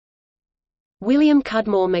William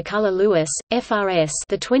Cudmore McCullough Lewis, FRS,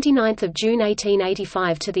 the 29th of June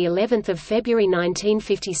 1885 to the 11th of February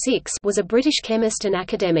 1956, was a British chemist and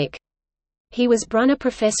academic. He was Brunner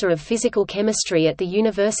Professor of Physical Chemistry at the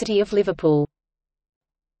University of Liverpool.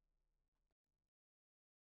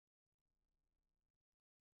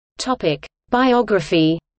 Topic: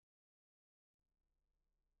 Biography.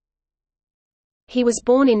 He was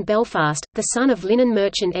born in Belfast, the son of linen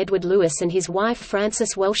merchant Edward Lewis and his wife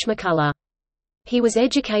Frances Welsh McCullough. He was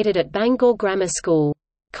educated at Bangor Grammar School,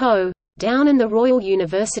 Co. Down and the Royal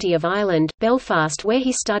University of Ireland, Belfast, where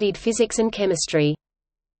he studied physics and chemistry.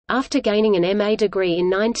 After gaining an MA degree in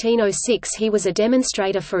 1906, he was a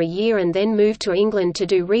demonstrator for a year and then moved to England to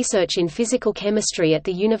do research in physical chemistry at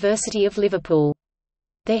the University of Liverpool.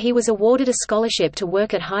 There he was awarded a scholarship to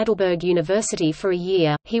work at Heidelberg University for a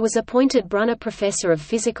year. He was appointed Brunner Professor of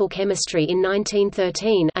Physical Chemistry in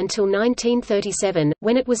 1913 until 1937,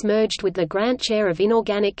 when it was merged with the Grant Chair of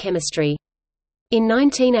Inorganic Chemistry. In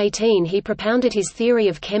 1918 he propounded his theory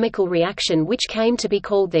of chemical reaction, which came to be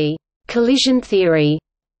called the collision theory.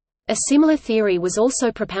 A similar theory was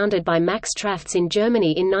also propounded by Max Trafts in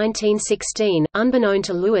Germany in 1916, unbeknown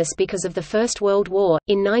to Lewis because of the First World War.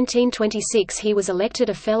 In 1926 he was elected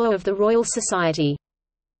a Fellow of the Royal Society.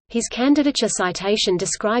 His candidature citation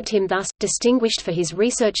described him thus: distinguished for his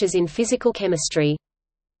researches in physical chemistry.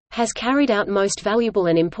 Has carried out most valuable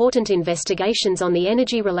and important investigations on the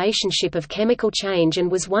energy relationship of chemical change and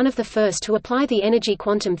was one of the first to apply the energy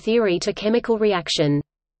quantum theory to chemical reaction.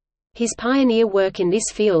 His pioneer work in this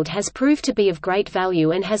field has proved to be of great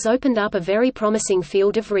value and has opened up a very promising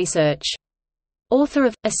field of research. Author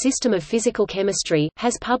of A System of Physical Chemistry,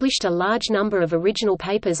 has published a large number of original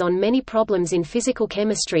papers on many problems in physical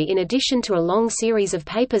chemistry in addition to a long series of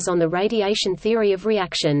papers on the radiation theory of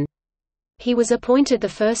reaction. He was appointed the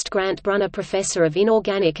first Grant Brunner Professor of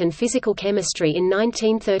Inorganic and Physical Chemistry in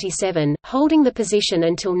 1937, holding the position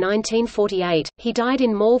until 1948. He died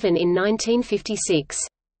in Malvern in 1956.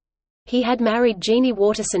 He had married Jeanie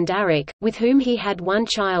Waterson Darroch, with whom he had one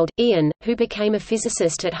child, Ian, who became a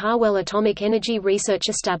physicist at Harwell Atomic Energy Research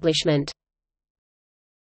Establishment.